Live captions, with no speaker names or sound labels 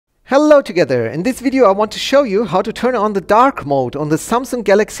Hello together! In this video I want to show you how to turn on the dark mode on the Samsung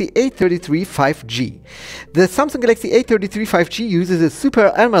Galaxy A33 5G. The Samsung Galaxy A33 5G uses a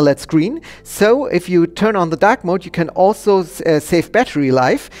Super AMOLED screen, so if you turn on the dark mode you can also save battery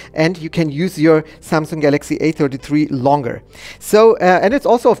life and you can use your Samsung Galaxy A33 longer. So and it's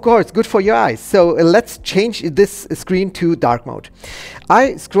also of course good for your eyes. So let's change this screen to dark mode.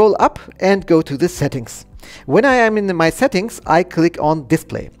 I scroll up and go to the settings. When I am in my settings I click on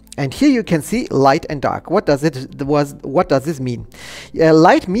display. And here you can see light and dark. What does this mean?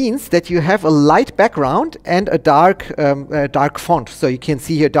 Light means that you have a light background and a dark font. So you can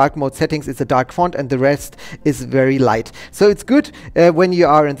see here dark mode settings is a dark font and the rest is very light. So it's good when you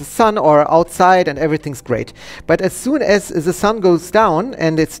are in the sun or outside and everything's great. But as soon as the sun goes down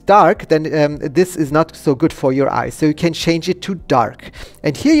and it's dark, then this is not so good for your eyes. So you can change it to dark.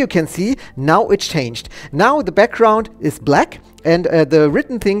 And here you can see now it's changed. Now the background is black and the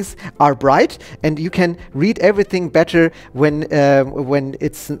written things are bright, and you can read everything better when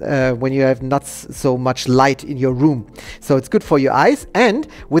you have not so much light in your room. So it's good for your eyes, and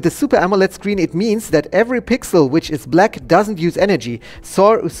with the Super AMOLED screen it means that every pixel which is black doesn't use energy,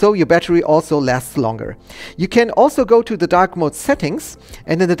 so your battery also lasts longer. You can also go to the dark mode settings,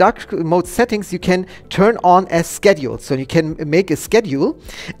 and in the dark mode settings you can turn on as schedule. So you can make a schedule,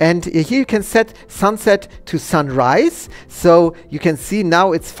 and here you can set sunset to sunrise. So you can see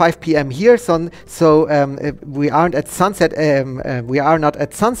now it's 5 p.m. here, so we aren't at sunset. We are not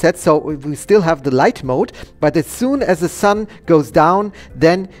at sunset, so we still have the light mode. But as soon as the sun goes down,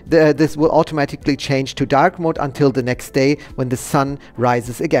 then this will automatically change to dark mode until the next day when the sun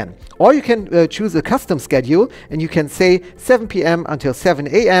rises again. Or you can choose a custom schedule, and you can say 7 p.m. until 7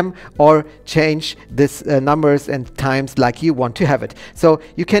 a.m. or change this numbers and times like you want to have it. So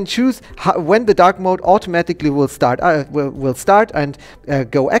you can choose when the dark mode automatically will start and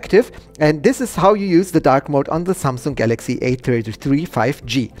go active, and this is how you use the dark mode on the Samsung Galaxy A33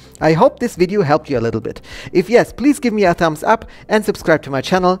 5G. I hope this video helped you a little bit. If yes, please give me a thumbs up and subscribe to my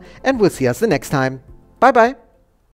channel, and we'll see us the next time. Bye bye!